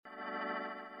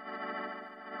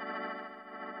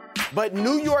But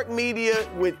New York media,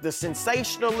 with the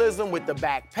sensationalism, with the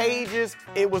back pages,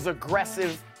 it was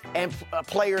aggressive, and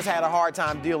players had a hard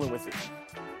time dealing with it.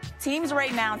 Teams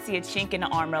right now see a chink in the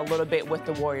armor a little bit with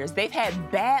the Warriors. They've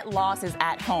had bad losses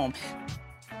at home.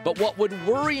 But what would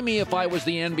worry me if I was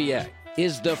the NBA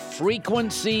is the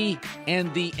frequency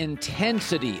and the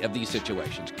intensity of these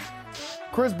situations.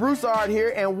 Chris Broussard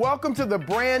here, and welcome to the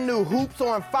brand new Hoops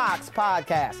on Fox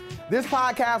podcast. This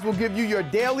podcast will give you your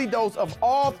daily dose of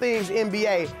all things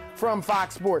NBA from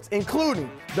Fox Sports,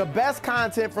 including the best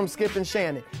content from Skip and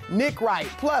Shannon, Nick Wright,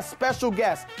 plus special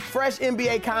guests, fresh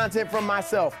NBA content from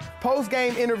myself,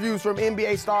 post-game interviews from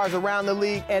NBA stars around the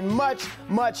league, and much,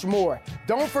 much more.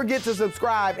 Don't forget to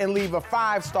subscribe and leave a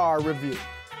 5-star review.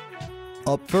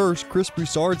 Up first, Chris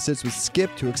Broussard sits with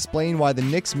Skip to explain why the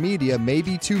Knicks media may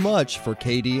be too much for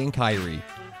KD and Kyrie.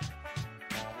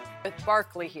 With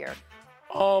Barkley here.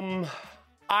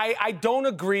 I don't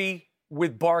agree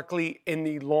with Barkley in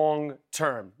the long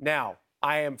term. Now,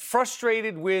 I am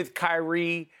frustrated with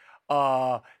Kyrie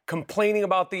complaining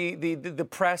about the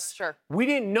press. Sure. We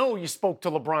didn't know you spoke to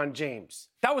LeBron James.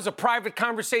 That was a private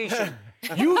conversation.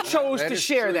 You chose to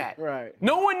share that. Right.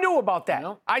 No one knew about that.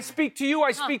 No. I speak to you.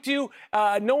 I speak to you.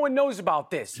 No one knows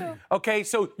about this. Okay,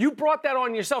 so you brought that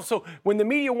on yourself. So when the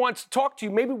media wants to talk to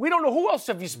you, maybe we don't know who else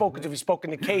have you spoken to. Have you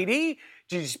spoken to KD?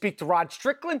 Did you speak to Rod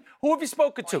Strickland? Who have you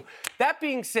spoken to? That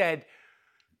being said,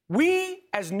 we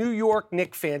as New York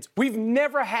Knicks fans, we've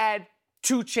never had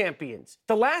two champions.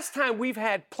 The last time we've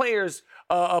had players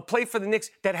play for the Knicks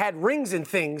that had rings and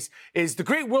things is the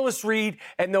great Willis Reed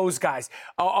and those guys.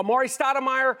 Amari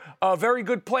Stoudemire, a very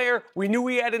good player. We knew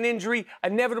he had an injury.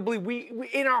 Inevitably, we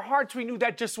in our hearts, we knew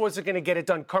that just wasn't going to get it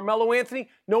done. Carmelo Anthony,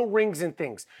 no rings and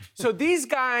things. So these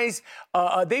guys,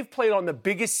 they've played on the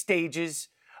biggest stages.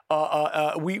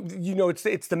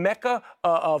 It's the mecca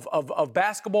of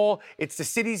basketball. It's the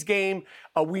city's game.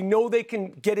 We know they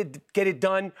can get it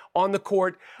done on the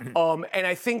court. And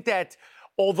I think that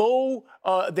although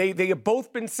they have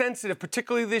both been sensitive,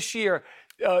 particularly this year,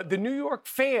 the New York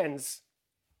fans,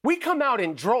 we come out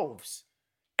in droves.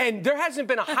 And there hasn't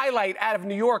been a highlight out of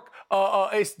New York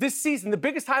this season. The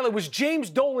biggest highlight was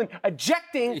James Dolan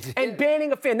ejecting and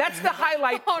banning a fan. That's the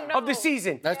highlight of the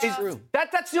season. That's true.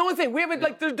 That's the only thing. We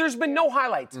haven't, there's been no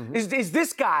highlights. Is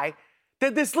this guy,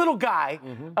 this little guy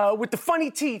with the funny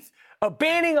teeth,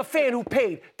 banning a fan who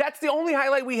paid. That's the only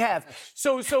highlight we have.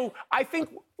 So I think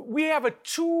we have a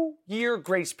 2-year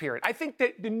grace period. I think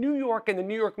that the New York and the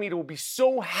New York media will be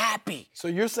so happy. So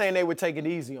you're saying they would take it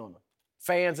easy on them?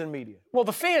 Fans and media. Well,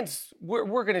 the fans,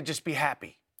 we're going to just be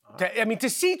happy. I mean, to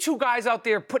see two guys out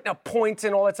there putting up points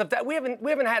and all that stuff, that we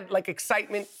haven't had like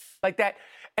excitement like that.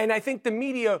 And I think the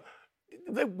media,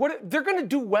 they're going to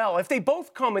do well if they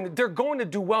both come, and they're going to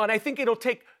do well. And I think it'll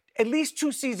take at least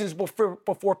 2 seasons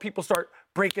before people start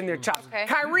breaking their chops. Okay.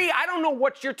 Kyrie, I don't know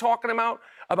what you're talking about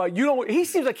he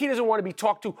seems like he doesn't want to be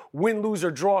talked to, win, lose, or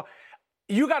draw.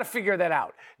 You got to figure that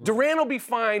out. Durant will be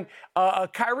fine.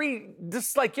 Kyrie,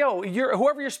 just like,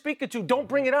 whoever you're speaking to, don't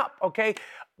bring it up, okay?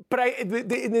 But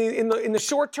in the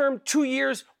short term, 2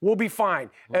 years, we'll be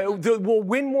fine. We'll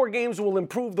win more games. We'll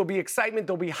improve. There'll be excitement.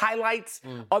 There'll be highlights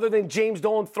other than James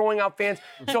Dolan throwing out fans.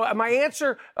 So my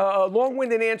answer,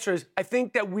 long-winded answer is, I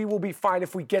think that we will be fine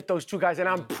if we get those two guys. And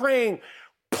I'm praying,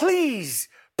 please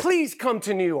come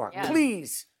to New York. Yeah.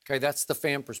 Please. Okay, that's the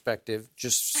fan perspective.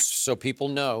 Just so people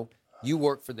know, you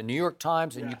work for the New York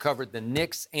Times and you covered the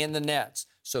Knicks and the Nets.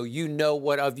 So you know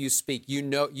what of you speak. You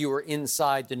know you were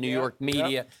inside the New York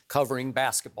media covering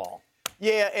basketball.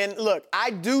 Yeah, and look,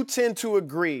 I do tend to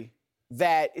agree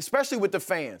that, especially with the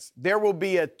fans, there will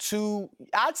be I'd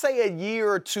say a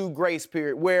year or two grace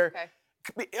period where,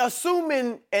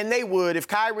 assuming, and they would, if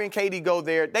Kyrie and KD go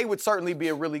there, they would certainly be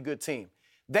a really good team.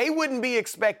 They wouldn't be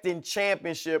expecting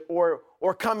championship or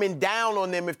coming down on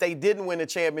them if they didn't win a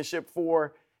championship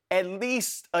for at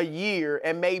least a year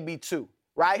and maybe 2,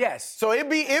 right? Yes. So it'd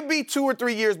be 2 or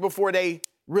 3 years before they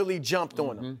really jumped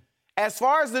on them. As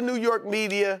far as the New York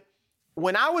media,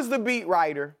 when I was the beat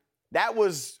writer, that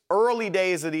was early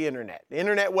days of the internet. The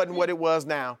internet wasn't what it was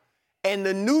now. And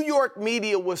the New York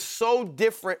media was so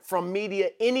different from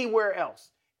media anywhere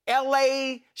else.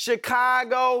 LA,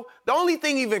 Chicago, the only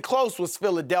thing even close was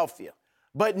Philadelphia.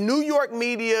 But New York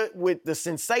media, with the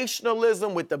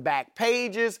sensationalism, with the back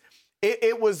pages,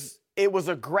 it was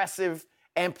aggressive,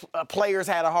 and players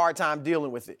had a hard time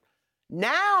dealing with it.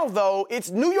 Now, though,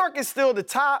 New York is still the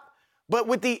top, but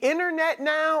with the internet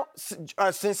now,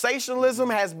 sensationalism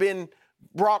has been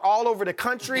brought all over the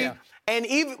country. Yeah. And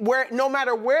even no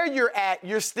matter where you're at,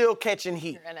 you're still catching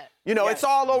heat. You're in it. It's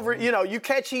all over. You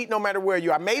catch heat no matter where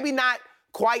you are. Maybe not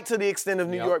quite to the extent of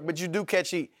New York, but you do catch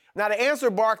heat. Now, to answer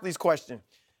Barkley's question,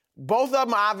 both of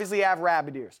them obviously have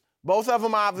rabbit ears. Both of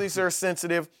them obviously are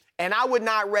sensitive, and I would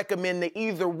not recommend that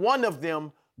either one of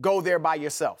them go there by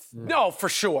yourself. No, for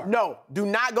sure. No, do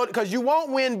not go, because you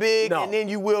won't win big, and then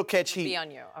you will catch heat. Be on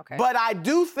you, okay. But I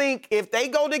do think if they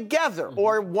go together,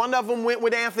 or one of them went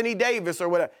with Anthony Davis or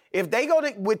whatever, if they go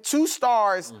with two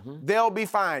stars, they'll be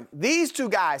fine. These two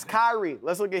guys, Kyrie,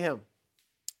 let's look at him.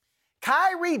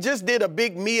 Kyrie just did a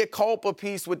big mea culpa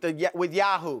piece with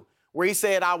Yahoo, where he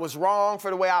said, I was wrong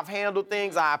for the way I've handled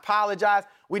things. I apologize.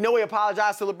 We know he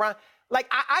apologized to LeBron. Like,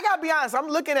 I got to be honest. I'm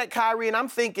looking at Kyrie, and I'm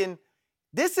thinking,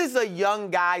 this is a young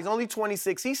guy. He's only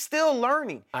 26. He's still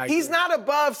learning. He's not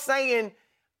above saying,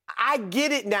 I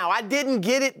get it now. I didn't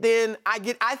get it then.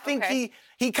 I think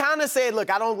he kind of said,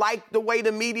 look, I don't like the way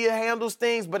the media handles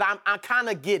things, but I kind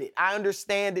of get it. I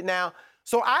understand it now.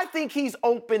 So I think he's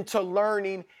open to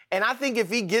learning. And I think if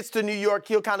he gets to New York,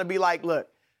 he'll kind of be like, look,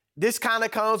 this kind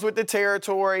of comes with the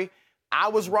territory. I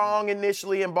was wrong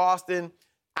initially in Boston.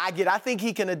 I think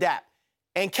he can adapt.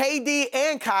 And KD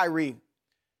and Kyrie,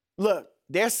 look,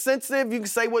 they're sensitive. You can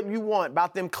say what you want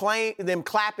about them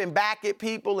clapping back at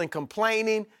people and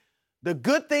complaining. The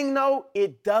good thing, though,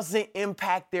 it doesn't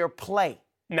impact their play.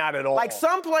 Not at all. Like,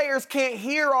 some players can't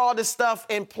hear all this stuff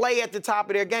and play at the top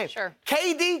of their game. Sure.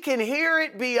 KD can hear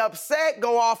it, be upset,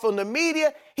 go off on the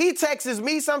media. He texts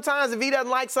me sometimes if he doesn't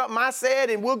like something I said,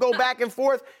 and we'll go back and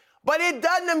forth. But it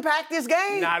doesn't impact his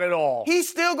game. Not at all. He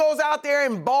still goes out there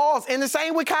and balls. And the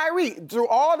same with Kyrie. Through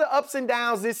all the ups and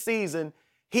downs this season,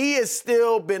 he has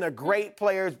still been a great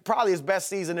player, probably his best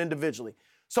season individually.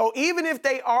 So even if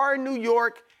they are in New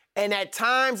York, and at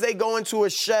times they go into a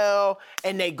shell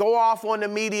and they go off on the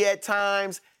media at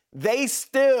times, they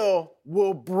still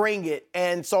will bring it.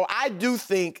 And so I do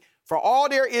think for all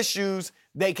their issues,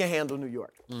 they can handle New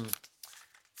York.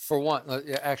 For one,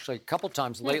 actually, a couple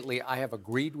times lately, I have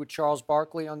agreed with Charles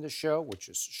Barkley on this show, which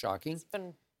is shocking. It's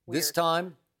been weird. This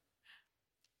time,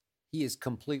 he is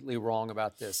completely wrong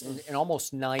about this, and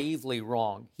almost naively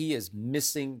wrong. He is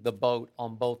missing the boat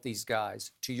on both these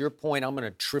guys. To your point, I'm going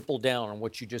to triple down on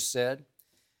what you just said.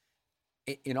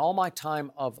 In all my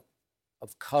time of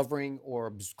covering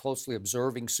or closely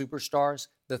observing superstars,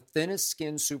 the thinnest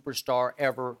skinned superstar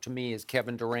ever to me is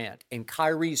Kevin Durant, and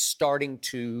Kyrie's starting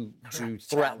to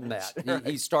threaten that.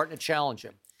 He's starting to challenge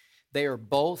him. They are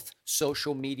both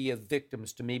social media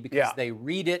victims to me because they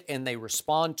read it and they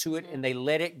respond to it and they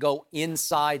let it go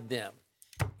inside them.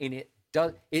 And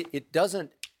it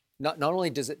doesn't, not only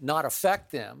does it not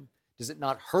affect them, does it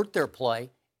not hurt their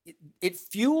play, it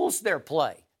fuels their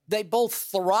play. They both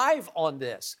thrive on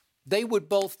this. They would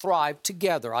both thrive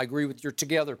together. I agree with your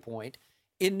together point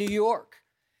in New York.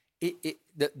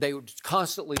 They would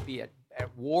constantly be at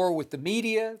war with the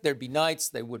media. There'd be nights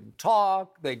they wouldn't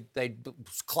talk. They'd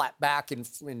clap back in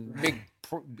big,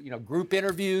 group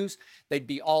interviews. They'd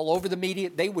be all over the media.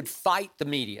 They would fight the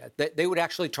media. They would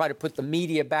actually try to put the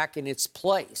media back in its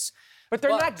place. But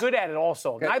they're not good at it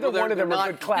also. Neither one of them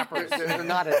are good clappers. They're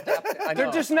not adept.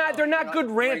 They're not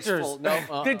good ranters.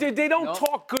 They don't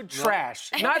talk good trash.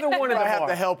 Neither one of them I have are.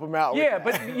 to help him out. Yeah,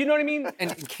 but you know what I mean?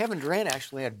 And Kevin Durant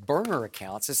actually had burner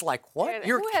accounts. It's like, what? Yeah,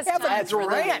 You're who has Kevin time for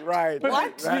that? Durant. Right. But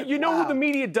Right. you know who the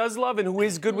media does love and who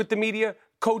is good with the media?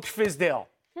 Coach Fizdale.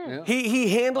 Yeah. He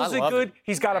handles I it love good. him.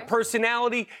 He's got a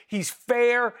personality. He's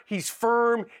fair. He's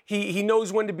firm. He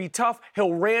knows when to be tough.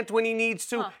 He'll rant when he needs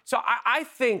to. So I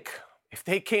think if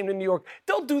they came to New York,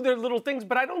 they'll do their little things,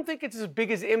 but I don't think it's as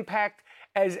big as impact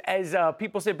as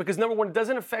people say, because number one, it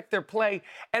doesn't affect their play.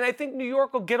 And I think New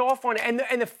York will get off on it.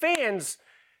 And the fans,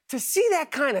 to see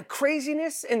that kind of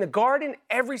craziness in the Garden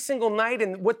every single night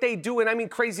and what they do, and I mean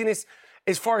craziness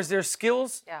as far as their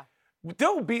skills,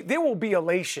 there will be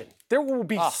elation. There will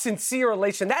be sincere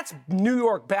elation. That's New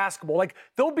York basketball. Like,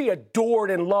 they'll be adored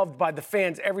and loved by the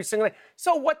fans every single night.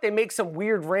 So what? They make some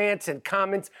weird rants and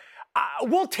comments.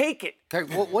 We'll take it.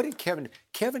 Okay, what did Kevin?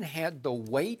 Kevin had the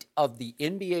weight of the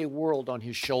NBA world on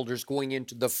his shoulders going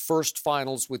into the first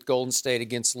finals with Golden State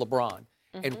against LeBron.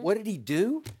 And what did he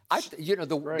do? The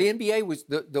NBA was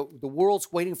the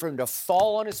world's waiting for him to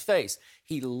fall on his face.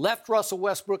 He left Russell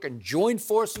Westbrook and joined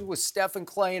forces with Stephen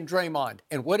Clay and Draymond.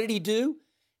 And what did he do?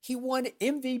 He won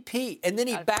MVP, and then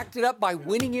he backed it up by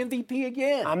winning MVP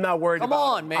again. I'm not worried about it. Come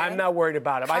on, man. I'm not worried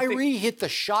about it. Kyrie hit the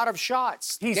shot of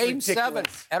shots. He's Game ridiculous. 7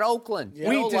 at Oakland.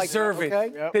 We deserve it.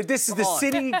 Okay? This is the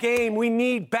city game. We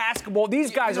need basketball. These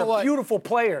guys are beautiful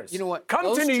players. You know what? Come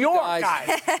Those to New two York,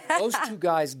 guys. guys. Those two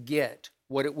guys get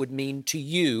what it would mean to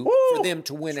you for them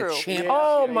to win a championship.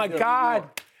 Oh, my God.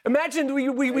 Imagine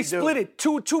we split it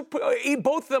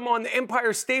both of them on the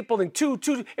Empire stapled and two.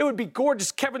 It would be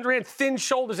gorgeous. Kevin Durant, thin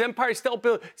shoulders, Empire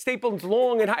stapled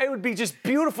long, and it would be just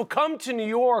beautiful. Come to New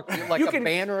York. Like a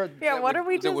banner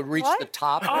that would reach the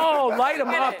top. Oh, light them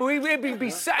up. We'd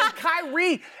be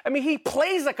Kyrie. I mean, he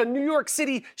plays like a New York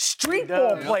City street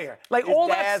ball player. Like His all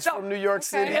that dad's stuff. from New York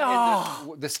City.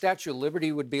 Oh, The Statue of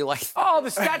Liberty would be like. the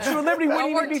Statue of Liberty wouldn't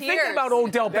even be thinking about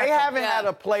Odell Beckham. They haven't had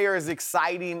a player as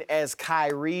exciting as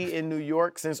Kyrie in New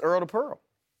York since Earl the Pearl.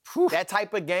 That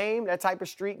type of game, that type of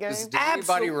street game. Does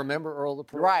anybody remember Earl the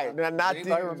Pearl? Right. Not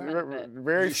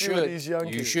very You few should. of these young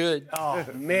kids. You should. Oh,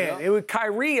 man. It was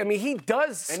Kyrie. I mean, he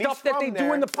does And stuff he's that they from do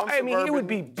there, in the from I mean, it would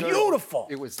be suburban Jersey. beautiful.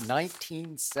 It was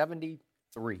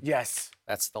 1973. Yes.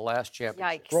 That's the last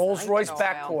championship. Yikes. Rolls Royce It's been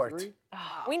a while. backcourt.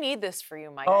 We need this for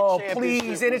you, Mike. Oh, championship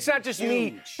please. And it's not just me.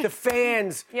 huge. The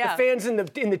fans. Yeah. The fans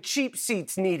in the cheap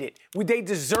seats need it. They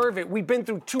deserve it. We've been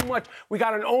through too much. We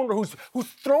got an owner who's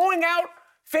throwing out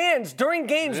fans during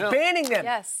games, banning them.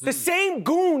 Yes. The same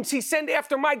goons he sent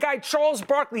after my guy Charles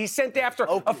Barkley, he sent after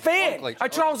a fan, Oakley.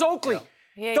 Charles Oakley.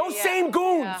 Yeah, Those yeah, same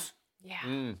goons.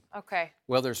 Yeah. Okay.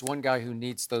 Well, there's one guy who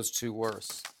needs those two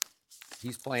worse.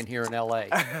 He's playing here in L.A.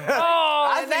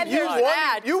 I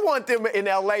think you want them in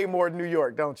L.A. more than New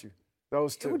York, don't you?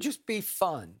 Those two. It would just be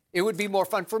fun. It would be more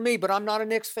fun for me, but I'm not a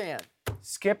Knicks fan.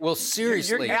 Skip. Well,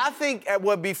 seriously. I think it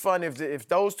would be fun if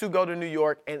those two go to New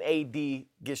York and AD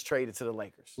gets traded to the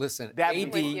Lakers. Listen,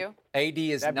 That'd be- AD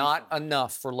is That'd be not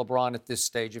enough for LeBron at this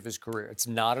stage of his career. It's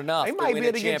not enough. They to might win be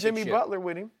able a to get Jimmy championship. Butler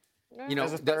with him. You know,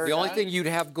 as a the third only guy. thing you'd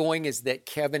have going is that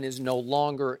Kevin is no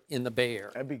longer in the Bay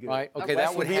Area. That'd be good. Right? Okay, Okay,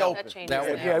 that so would be help. open. That changes That would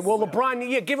things. Yeah, help. well,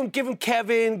 LeBron, give him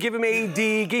Kevin, give him AD.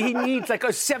 He needs like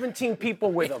 17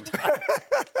 people with him.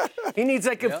 He needs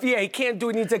like he can't do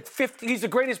it. He needs like 50. He's the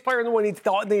greatest player in the world. He needs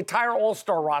the entire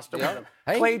All-Star roster with him.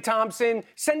 Hey. Klay Thompson,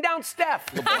 send down Steph.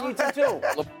 He needs it too.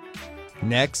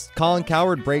 Next, Colin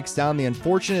Cowherd breaks down the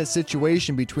unfortunate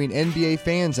situation between NBA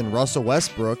fans and Russell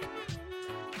Westbrook.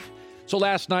 So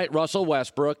last night, Russell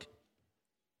Westbrook,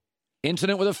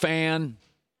 incident with a fan.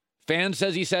 Fan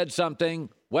says he said something.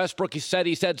 Westbrook said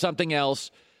he said something else.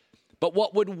 But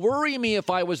what would worry me if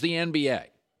I was the NBA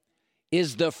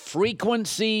is the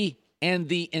frequency and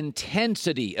the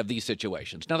intensity of these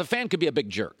situations. Now, the fan could be a big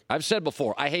jerk. I've said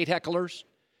before, I hate hecklers.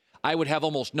 I would have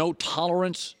almost no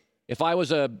tolerance if I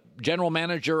was a general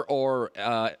manager or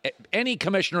any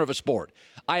commissioner of a sport.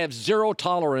 I have zero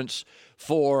tolerance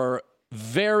for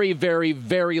very, very,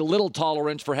 very little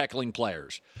tolerance for heckling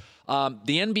players. The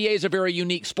NBA is a very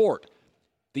unique sport.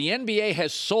 The NBA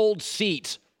has sold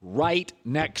seats right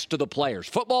next to the players.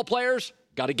 Football players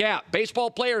got a gap. Baseball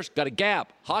players got a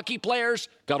gap. Hockey players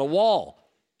got a wall.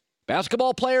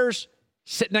 Basketball players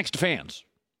sit next to fans.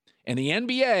 And the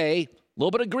NBA, a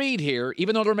little bit of greed here,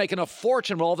 even though they're making a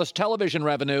fortune with all this television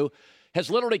revenue, has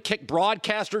literally kicked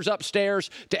broadcasters upstairs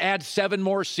to add 7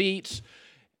 more seats.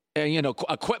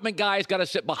 Equipment guys got to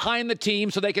sit behind the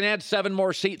team so they can add 7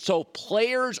 more seats. So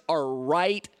players are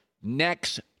right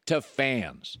next to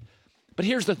fans. But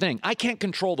here's the thing. I can't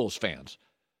control those fans.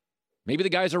 Maybe the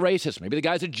guy's a racist. Maybe the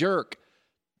guy's a jerk.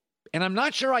 And I'm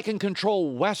not sure I can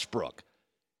control Westbrook.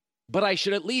 But I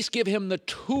should at least give him the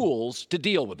tools to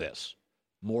deal with this.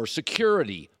 More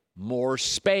security, more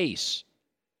space.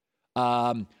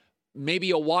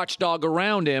 Maybe a watchdog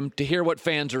around him to hear what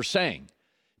fans are saying.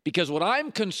 Because what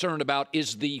I'm concerned about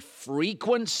is the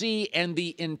frequency and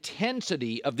the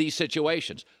intensity of these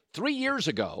situations. 3 years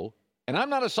ago, and I'm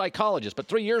not a psychologist, but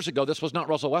 3 years ago, this was not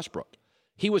Russell Westbrook.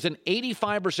 He was an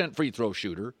 85% free throw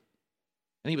shooter,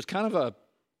 and he was kind of a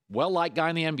well-liked guy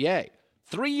in the NBA.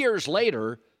 3 years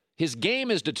later, his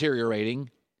game is deteriorating,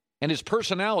 and his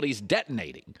personality's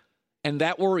detonating, and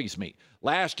that worries me.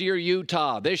 Last year,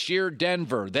 Utah. This year,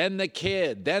 Denver. Then the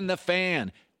kid. Then the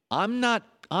fan. I'm not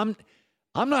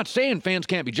saying fans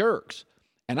can't be jerks.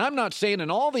 And I'm not saying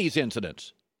in all these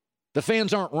incidents, the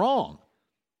fans aren't wrong.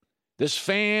 This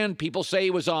fan, people say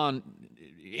he was on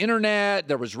internet,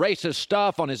 there was racist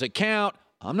stuff on his account.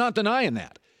 I'm not denying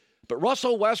that. But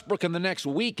Russell Westbrook in the next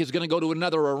week is going to go to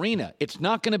another arena. It's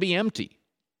not going to be empty.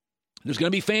 There's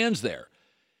going to be fans there.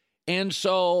 And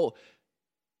so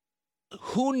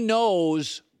who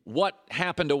knows what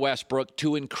happened to Westbrook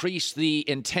to increase the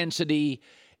intensity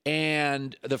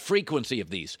and the frequency of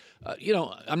these.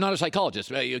 I'm not a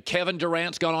psychologist. Kevin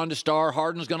Durant's gone on to star.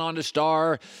 Harden's gone on to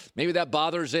star. Maybe that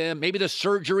bothers him. Maybe the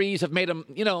surgeries have made him,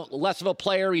 less of a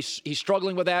player. He's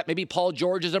struggling with that. Maybe Paul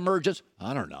George's emerges.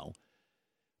 I don't know.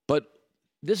 But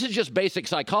this is just basic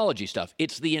psychology stuff.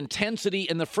 It's the intensity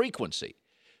and the frequency.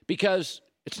 Because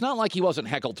It's not like he wasn't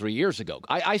heckled 3 years ago.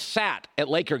 I sat at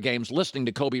Laker games listening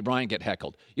to Kobe Bryant get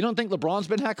heckled. You don't think LeBron's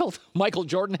been heckled? Michael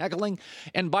Jordan heckling?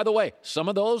 And by the way, some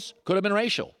of those could have been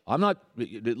racial.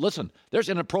 Listen, there's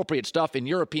inappropriate stuff in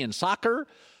European soccer,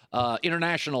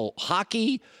 international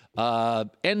hockey,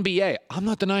 NBA. I'm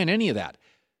not denying any of that.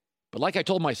 But like I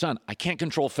told my son, I can't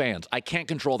control fans. I can't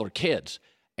control their kids.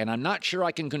 And I'm not sure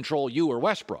I can control you or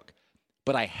Westbrook.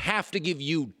 But I have to give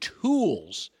you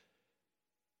tools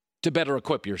to better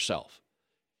equip yourself.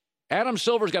 Adam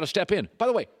Silver's got to step in. By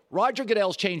the way, Roger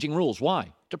Goodell's changing rules.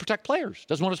 Why? To protect players.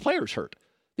 Doesn't want his players hurt.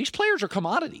 These players are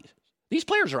commodities. These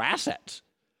players are assets.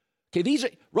 Okay,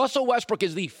 Russell Westbrook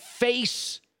is the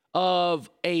face of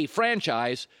a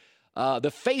franchise,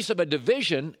 the face of a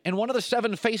division, and one of the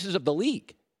 7 faces of the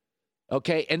league.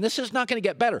 Okay, and this is not going to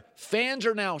get better. Fans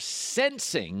are now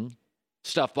sensing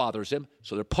stuff bothers him,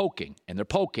 so they're poking, and they're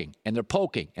poking, and they're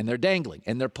poking, and they're dangling,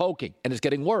 and they're poking, and it's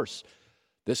getting worse.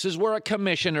 This is where a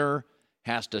commissioner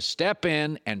has to step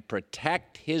in and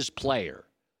protect his player.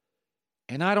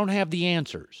 And I don't have the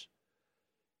answers.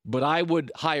 But I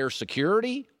would hire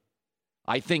security.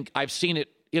 I think I've seen it,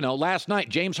 last night,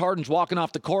 James Harden's walking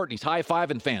off the court, and he's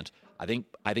high-fiving fans. I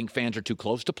think fans are too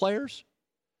close to players.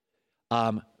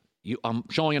 I'm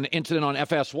showing an incident on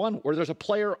FS1 where there's a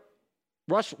player,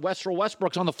 Russell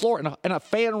Westbrook's on the floor, and a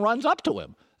fan runs up to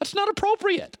him. That's not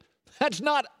appropriate. That's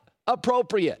not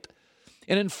appropriate.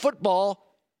 And in football,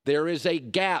 there is a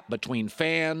gap between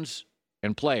fans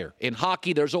and player. In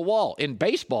hockey, there's a wall. In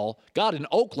baseball, in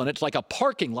Oakland, it's like a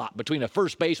parking lot between a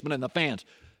first baseman and the fans.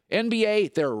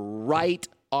 NBA, they're right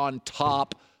on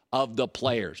top of the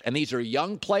players. And these are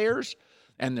young players,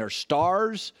 and they're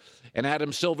stars. And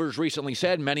Adam Silver's recently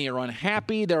said many are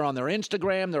unhappy. They're on their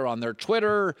Instagram. They're on their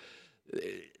Twitter.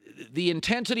 The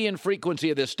intensity and frequency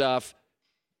of this stuff,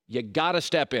 you got to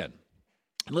step in.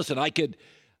 And listen,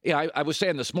 I was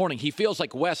saying this morning, he feels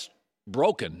like West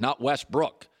broken, not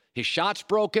Westbrook. His shot's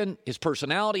broken. His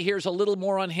personality here is a little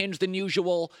more unhinged than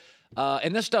usual.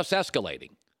 And this stuff's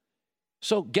escalating.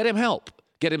 So get him help.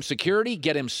 Get him security.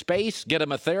 Get him space. Get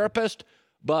him a therapist.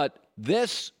 But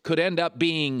this could end up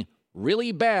being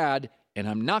really bad, and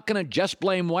I'm not going to just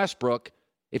blame Westbrook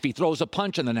if he throws a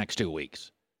punch in the next 2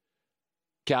 weeks.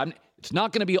 Okay, it's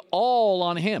not going to be all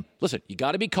on him. Listen, you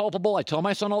got to be culpable. I tell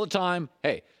my son all the time,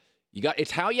 hey,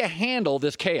 it's how you handle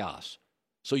this chaos.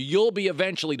 So you'll be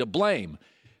eventually to blame.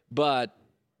 But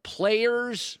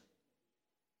players,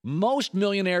 most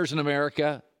millionaires in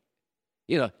America,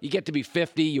 you get to be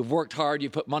 50, you've worked hard, you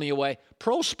put money away.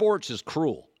 Pro sports is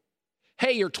cruel.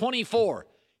 Hey, you're 24.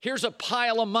 Here's a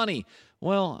pile of money.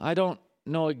 Well, I don't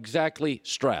know exactly.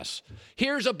 Stress.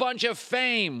 Here's a bunch of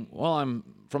fame. Well, I'm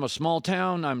from a small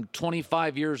town. I'm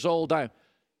 25 years old.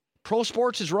 Pro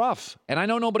sports is rough. And I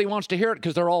know nobody wants to hear it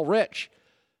because they're all rich.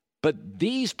 But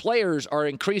these players are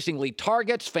increasingly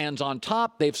targets, fans on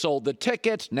top. They've sold the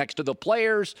tickets next to the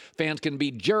players. Fans can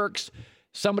be jerks.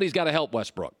 Somebody's got to help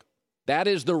Westbrook. That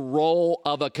is the role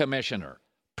of a commissioner.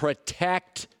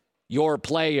 Protect your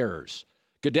players.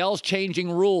 Goodell's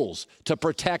changing rules to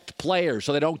protect players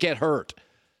so they don't get hurt.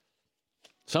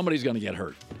 Somebody's going to get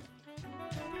hurt.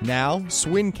 Now,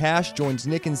 Swin Cash joins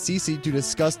Nick and Cece to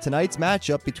discuss tonight's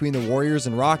matchup between the Warriors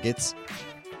and Rockets.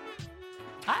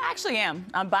 I actually am.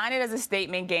 I'm buying it as a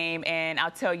statement game, and I'll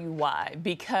tell you why.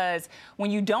 Because when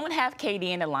you don't have KD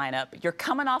in the lineup, you're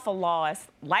coming off a loss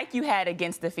like you had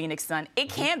against the Phoenix Suns. It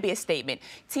can be a statement.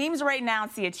 Teams right now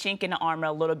see a chink in the armor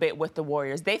a little bit with the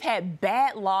Warriors. They've had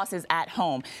bad losses at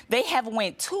home. They have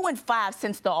went 2-5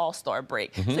 since the All-Star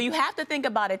break. So you have to think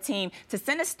about a team to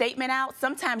send a statement out.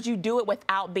 Sometimes you do it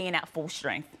without being at full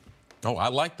strength. Oh, I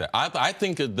like that. I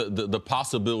think the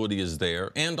possibility is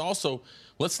there. And also,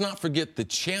 let's not forget the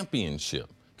championship.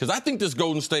 Because I think this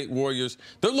Golden State Warriors,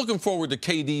 they're looking forward to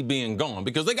KD being gone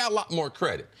because they got a lot more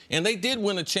credit. And they did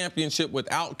win a championship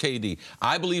without KD.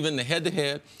 I believe in the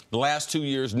head-to-head. The last 2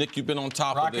 years, Nick, you've been on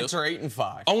top of this. Rockets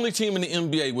are 8-5. Only team in the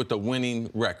NBA with a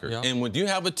winning record. Yeah. And when you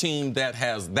have a team that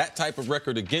has that type of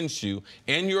record against you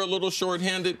and you're a little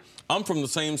short-handed, I'm from the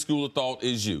same school of thought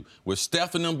as you. With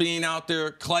Steph and them being out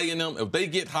there, Clay and them, if they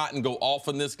get hot and go off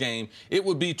in this game, it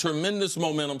would be tremendous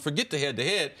momentum. Forget the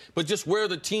head-to-head, but just where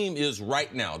the team is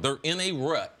right now. They're in a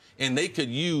rut, and they could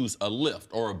use a lift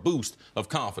or a boost of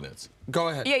confidence. Go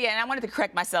ahead. Yeah, and I wanted to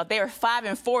correct myself. They were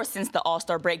 5-4 since the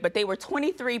All-Star break, but they were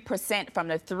 23% from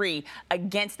the three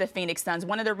against the Phoenix Suns.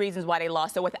 One of the reasons why they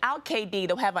lost. So without KD,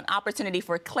 they'll have an opportunity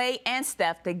for Klay and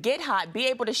Steph to get hot, be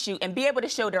able to shoot, and be able to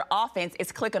show their offense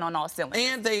is clicking on all cylinders.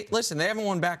 And they haven't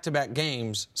won back-to-back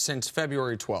games since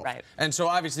February 12th. Right. And so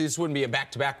obviously this wouldn't be a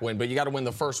back-to-back win, but you got to win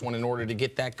the first one in order to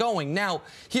get that going. Now,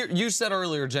 here you said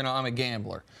earlier, Jenna, I'm a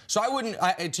gambler. So I wouldn't,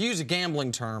 to use a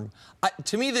gambling term,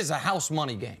 to me this is a house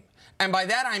money game. And by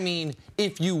that I mean,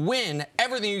 if you win,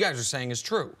 everything you guys are saying is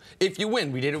true. If you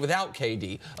win, we did it without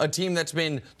KD, a team that's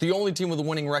been the only team with a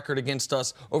winning record against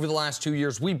us over the last 2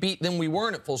 years. We beat them, we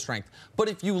weren't at full strength. But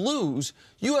if you lose,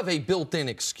 you have a built-in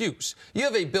excuse. You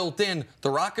have a built-in, the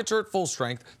Rockets are at full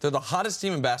strength. They're the hottest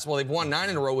team in basketball. They've won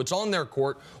 9 in a row. It's on their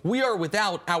court. We are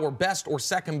without our best or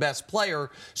second best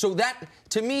player. So that,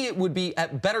 to me, it would be a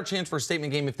better chance for a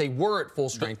statement game if they were at full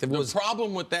strength. The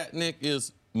problem with that, Nick,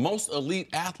 is most elite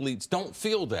athletes don't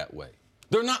feel that way.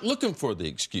 They're not looking for the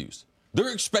excuse.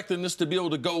 They're expecting this to be able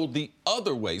to go the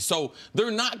other way. So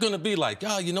they're not going to be like,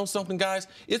 you know something, guys?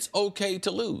 It's okay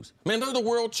to lose. Man, they're the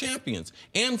world champions,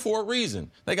 and for a reason.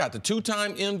 They got the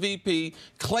 2-time MVP.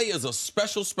 Klay is a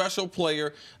special, special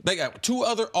player. They got 2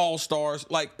 other All-Stars.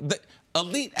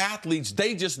 Elite athletes,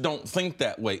 they just don't think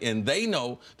that way, and they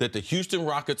know that the Houston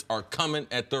Rockets are coming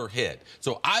at their head.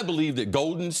 So I believe that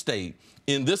Golden State,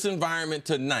 in this environment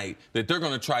tonight, that they're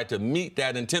going to try to meet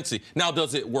that intensity. Now,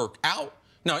 does it work out?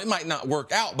 No, it might not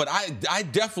work out, but I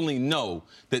definitely know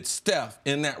that Steph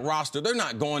in that roster, they're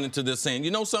not going into this saying,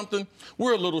 you know something,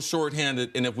 we're a little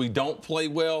shorthanded, and if we don't play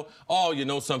well, you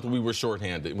know something, we were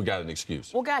shorthanded, we got an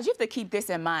excuse. Well, guys, you have to keep this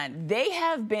in mind. They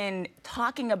have been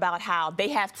talking about how they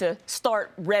have to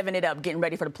start revving it up, getting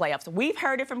ready for the playoffs. We've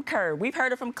heard it from Kerr. We've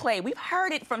heard it from Klay. We've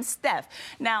heard it from Steph.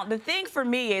 Now, the thing for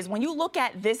me is when you look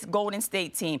at this Golden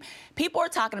State team, people are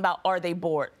talking about, are they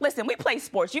bored? Listen, we play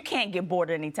sports. You can't get bored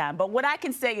at any time. But what I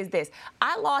can say is this.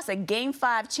 I lost a Game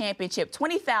 5 championship,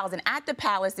 20,000 at the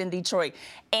Palace in Detroit.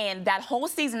 And that whole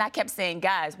season I kept saying,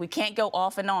 guys, we can't go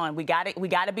off and on. We got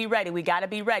to be ready. We got to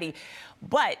be ready.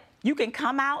 But you can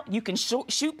come out, you can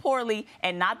shoot poorly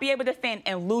and not be able to defend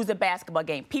and lose a basketball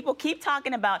game. People keep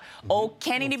talking about,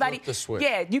 can anybody? Flip the switch.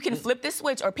 Yeah, you can flip the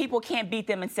switch or people can't beat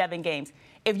them in 7 games.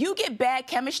 If you get bad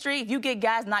chemistry, if you get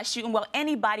guys not shooting well,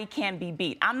 anybody can be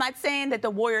beat. I'm not saying that the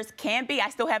Warriors can be.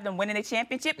 I still have them winning the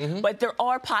championship, but there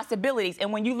are possibilities.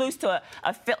 And when you lose to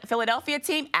a Philadelphia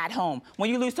team at home,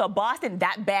 when you lose to a Boston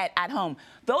that bad at home,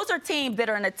 those are teams that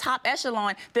are in the top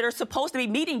echelon that are supposed to be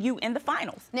meeting you in the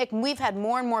finals. Nick, we've had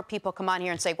more and more people come on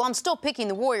here and say, well, I'm still picking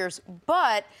the Warriors,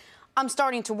 but I'm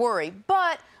starting to worry.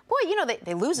 But boy, you know,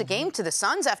 they lose a game to the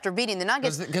Suns after beating the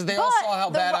Nuggets. Because they all saw how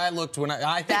bad I looked when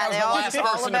I think I was the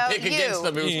last person to pick against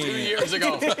them. It was 2 years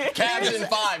ago. Cavs in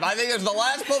 5. I think it was the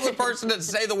last public person to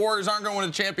say the Warriors aren't going to win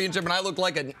a championship, and I looked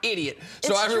like an idiot.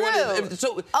 So it's everyone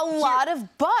true. A lot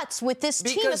of buts with this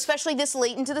team, especially this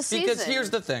late into the season. Because here's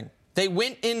the thing. They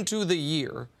went into the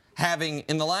year having,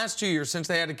 in the last 2 years since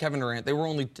they added Kevin Durant, they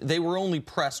were only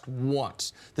pressed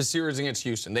once, the series against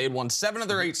Houston. They had won 7 of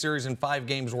their 8 series in 5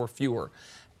 games or fewer.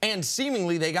 And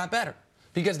seemingly they got better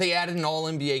because they added an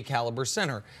all-NBA caliber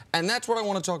center. And that's what I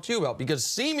want to talk to you about, because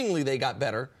seemingly they got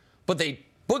better, but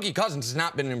Boogie Cousins has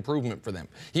not been an improvement for them.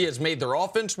 He has made their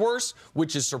offense worse,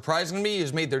 which is surprising to me. He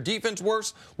has made their defense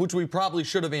worse, which we probably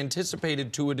should have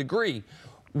anticipated to a degree.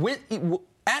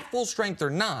 At full strength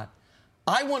or not,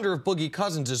 I wonder if Boogie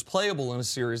Cousins is playable in a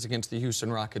series against the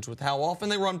Houston Rockets with how often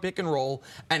they run pick and roll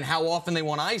and how often they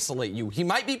want to isolate you. He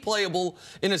might be playable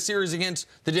in a series against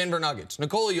the Denver Nuggets.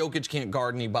 Nikola Jokic can't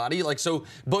guard anybody. So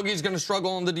Boogie's going to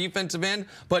struggle on the defensive end,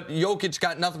 but Jokic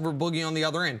got nothing for Boogie on the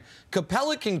other end.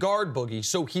 Capella can guard Boogie,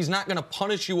 so he's not going to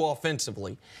punish you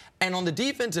offensively. And on the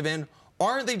defensive end,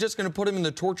 aren't they just going to put him in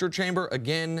the torture chamber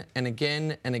again and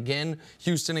again and again,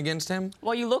 Houston against him?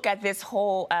 Well, you look at this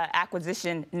whole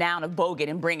acquisition now of Bogut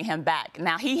and bringing him back.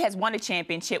 Now, he has won a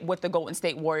championship with the Golden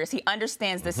State Warriors. He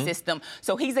understands the system.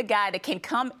 So he's a guy that can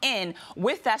come in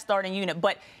with that starting unit.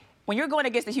 But when you're going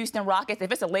against the Houston Rockets,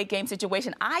 if it's a late-game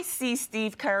situation, I see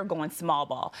Steve Kerr going small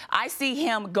ball. I see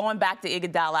him going back to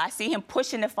Iguodala. I see him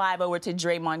pushing the 5 over to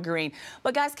Draymond Green.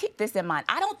 But, guys, keep this in mind.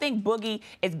 I don't think Boogie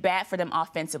is bad for them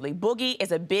offensively. Boogie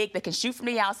is a big that can shoot from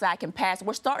the outside, can pass.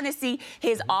 We're starting to see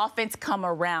his offense come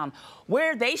around.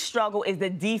 Where they struggle is the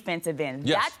defensive end.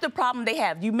 Yes. That's the problem they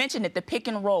have. You mentioned it, the pick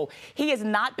and roll. He has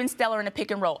not been stellar in the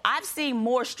pick and roll. I've seen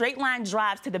more straight-line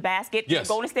drives to the basket for the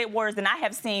Golden State Warriors than I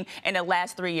have seen in the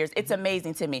last 3 years. It's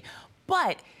amazing to me.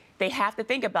 But they have to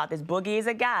think about this. Boogie is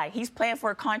a guy. He's playing for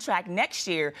a contract next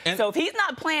year. And so if he's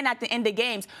not playing at the end of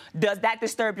games, does that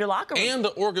disturb your locker room? And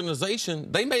the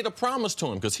organization, they made a promise to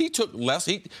him because he took less.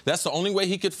 That's the only way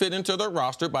he could fit into their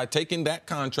roster, by taking that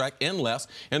contract and less.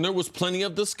 And there was plenty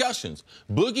of discussions.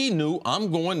 Boogie knew,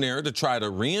 I'm going there to try to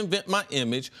reinvent my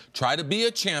image, try to be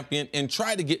a champion, and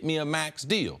try to get me a max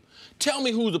deal. Tell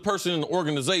me who's the person in the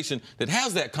organization that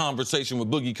has that conversation with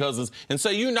Boogie Cousins and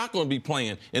say you're not going to be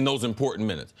playing in those important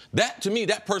minutes. That, to me,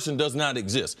 that person does not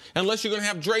exist unless you're going to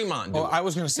have Draymond do it. I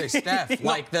was going to say Steph.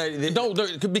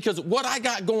 Because what I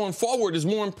got going forward is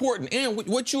more important, and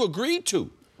what you agreed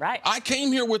to. Right. I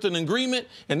came here with an agreement,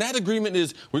 and that agreement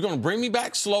is we're going to bring me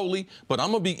back slowly, but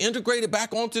I'm going to be integrated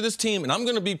back onto this team, and I'm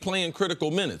going to be playing critical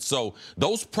minutes. So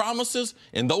those promises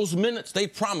and those minutes, they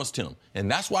promised him. And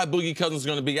that's why Boogie Cousins is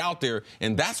going to be out there,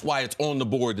 and that's why it's on the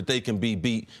board that they can be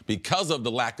beat because of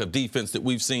the lack of defense that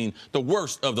we've seen, the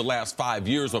worst of the last 5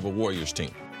 years of a Warriors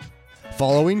team.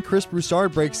 Following, Chris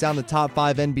Broussard breaks down the top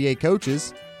 5 NBA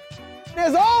coaches.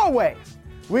 As always,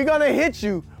 we're going to hit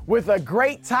you with a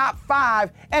great top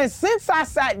 5. And since I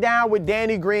sat down with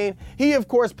Danny Green, he, of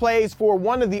course, plays for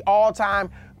one of the all-time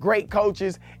great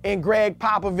coaches in Greg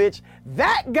Popovich.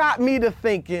 That got me to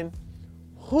thinking,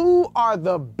 who are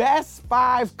the best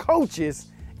 5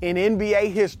 coaches in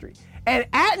NBA history? And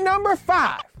at number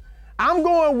 5, I'm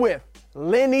going with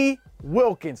Lenny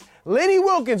Wilkens. Lenny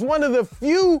Wilkens, one of the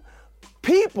few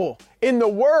people in the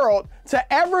world to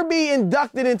ever be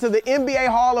inducted into the NBA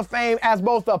Hall of Fame as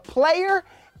both a player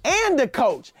and a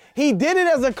coach. He did it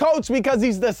as a coach because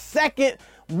he's the second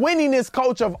winningest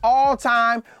coach of all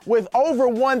time with over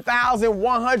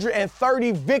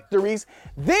 1,130 victories.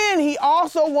 Then he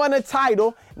also won a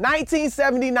title,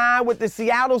 1979 with the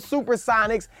Seattle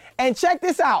Supersonics. And check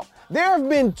this out. There have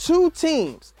been 2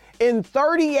 teams in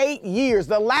 38 years,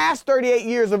 the last 38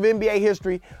 years of NBA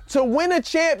history, to win a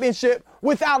championship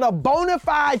without a bona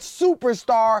fide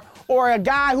superstar or a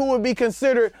guy who would be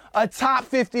considered a top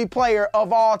 50 player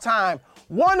of all time.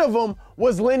 One of them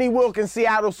was Lenny Wilkens'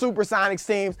 Seattle Supersonics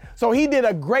teams, so he did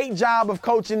a great job of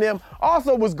coaching them.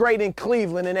 Also was great in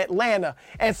Cleveland and Atlanta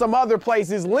and some other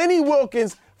places. Lenny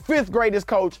Wilkens, 5th greatest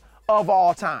coach of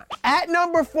all time. At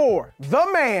number 4, the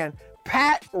man,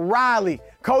 Pat Riley,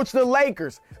 coached the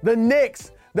Lakers, the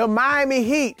Knicks, the Miami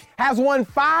Heat, has won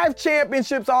 5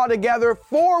 championships altogether,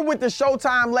 4 with the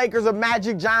Showtime Lakers of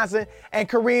Magic Johnson and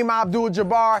Kareem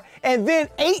Abdul-Jabbar. And then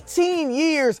 18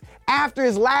 years after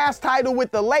his last title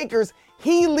with the Lakers,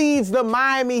 he leads the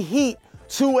Miami Heat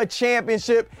to a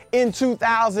championship in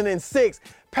 2006.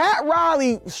 Pat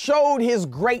Riley showed his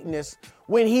greatness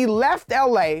when he left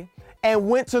LA and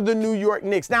went to the New York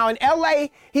Knicks. Now in LA,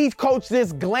 he coached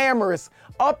this glamorous,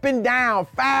 up and down,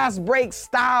 fast break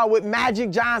style with Magic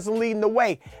Johnson leading the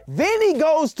way. Then he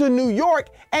goes to New York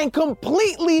and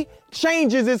completely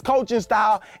changes his coaching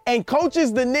style and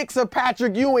coaches the Knicks of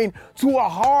Patrick Ewing to a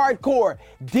hardcore,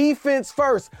 defense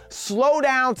first, slow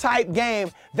down type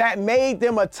game that made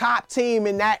them a top team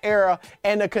in that era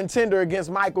and a contender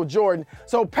against Michael Jordan.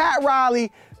 So Pat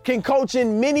Riley can coach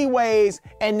in many ways,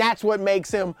 and that's what makes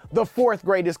him the 4th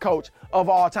greatest coach of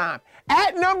all time.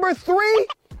 At number 3,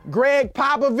 Greg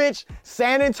Popovich,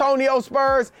 San Antonio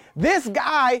Spurs. This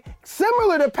guy,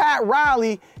 similar to Pat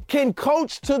Riley, can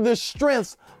coach to the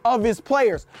strengths of his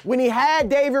players. When he had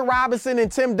David Robinson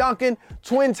and Tim Duncan,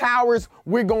 Twin Towers,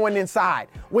 we're going inside.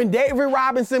 When David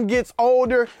Robinson gets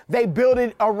older, they build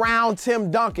it around Tim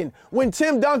Duncan. When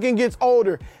Tim Duncan gets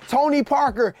older, Tony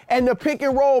Parker and the pick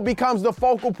and roll becomes the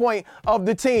focal point of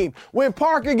the team. When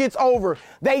Parker gets over,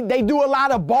 they do a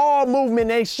lot of ball movement.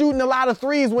 They shooting a lot of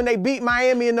threes when they beat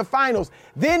Miami in the finals.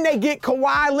 Then they get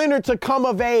Kawhi Leonard to come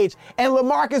of age and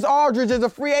LaMarcus Aldridge as a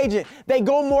free agent. They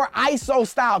go more ISO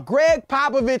style. Greg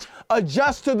Popovich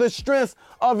adjusts to the strengths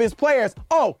of his players.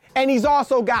 Oh, and he's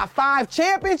also got 5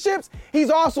 championships.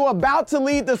 He's also about to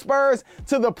lead the Spurs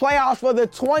to the playoffs for the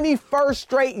 21st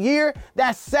straight year.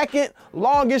 That's 2nd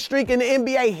longest streak in the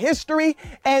NBA history.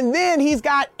 And then he's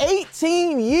got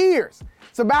 18 years.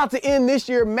 It's about to end this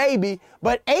year maybe,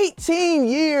 but 18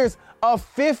 years of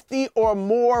 50 or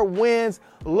more wins.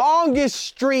 Longest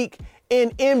streak in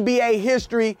NBA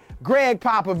history. Greg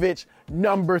Popovich,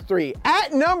 number 3.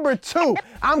 At number 2,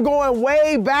 I'm going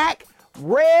way back.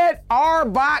 Red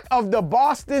Auerbach of the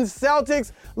Boston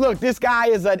Celtics. Look, this guy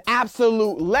is an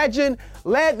absolute legend.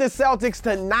 Led the Celtics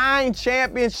to 9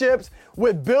 championships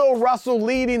with Bill Russell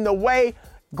leading the way.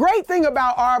 Great thing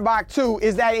about Auerbach, too,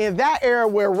 is that in that era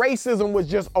where racism was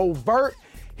just overt,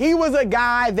 he was a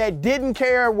guy that didn't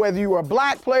care whether you were a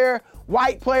black player,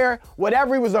 white player,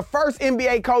 whatever. He was the first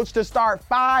NBA coach to start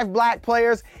 5 black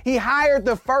players. He hired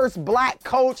the first black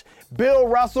coach, Bill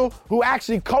Russell, who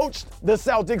actually coached the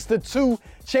Celtics to 2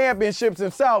 championships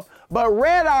himself. But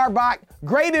Red Auerbach,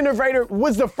 great innovator,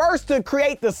 was the first to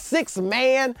create the 6th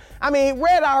man. I mean,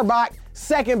 Red Auerbach,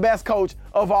 second best coach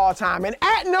of all time. And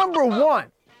at number 1,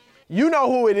 you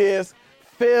know who it is,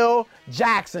 Phil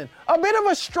Jackson. A bit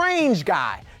of a strange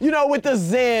guy, with the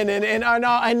zen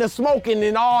and the smoking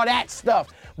and all that stuff.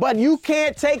 But you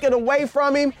can't take it away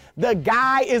from him. The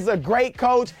guy is a great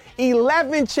coach.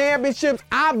 11 championships,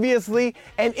 obviously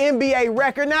an NBA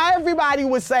record. Now, everybody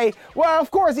would say, well, of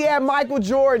course, he had Michael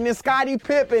Jordan and Scottie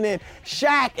Pippen and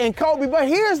Shaq and Kobe. But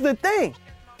here's the thing.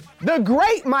 The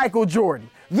great Michael Jordan,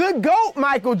 the GOAT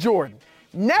Michael Jordan,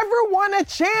 never won a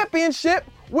championship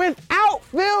without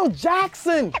Phil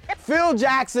Jackson. Phil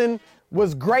Jackson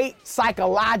was great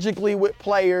psychologically with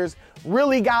players,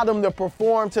 really got them to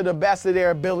perform to the best of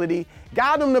their ability,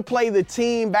 got them to play the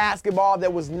team basketball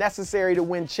that was necessary to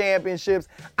win championships.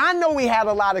 I know he had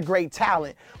a lot of great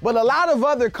talent, but a lot of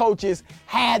other coaches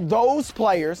had those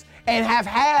players and have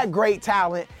had great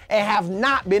talent and have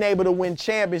not been able to win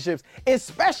championships,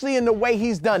 especially in the way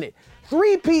he's done it.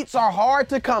 3-peats are hard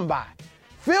to come by.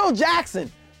 Phil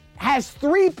Jackson has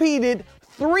 3-peated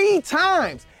 3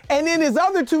 times. And then his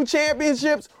other 2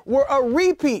 championships were a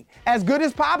repeat. As good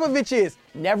as Popovich is,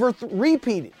 never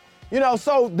repeated.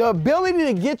 So the ability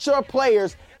to get your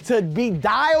players to be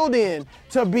dialed in,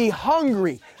 to be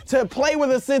hungry, to play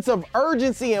with a sense of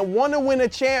urgency and want to win a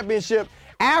championship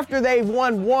after they've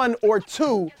won 1 or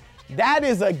 2, that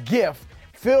is a gift.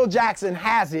 Phil Jackson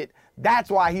has it.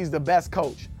 That's why he's the best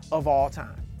coach of all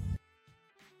time.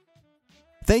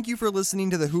 Thank you for listening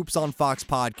to the Hoops on Fox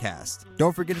podcast.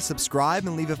 Don't forget to subscribe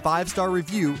and leave a 5-star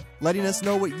review letting us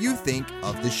know what you think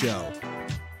of the show.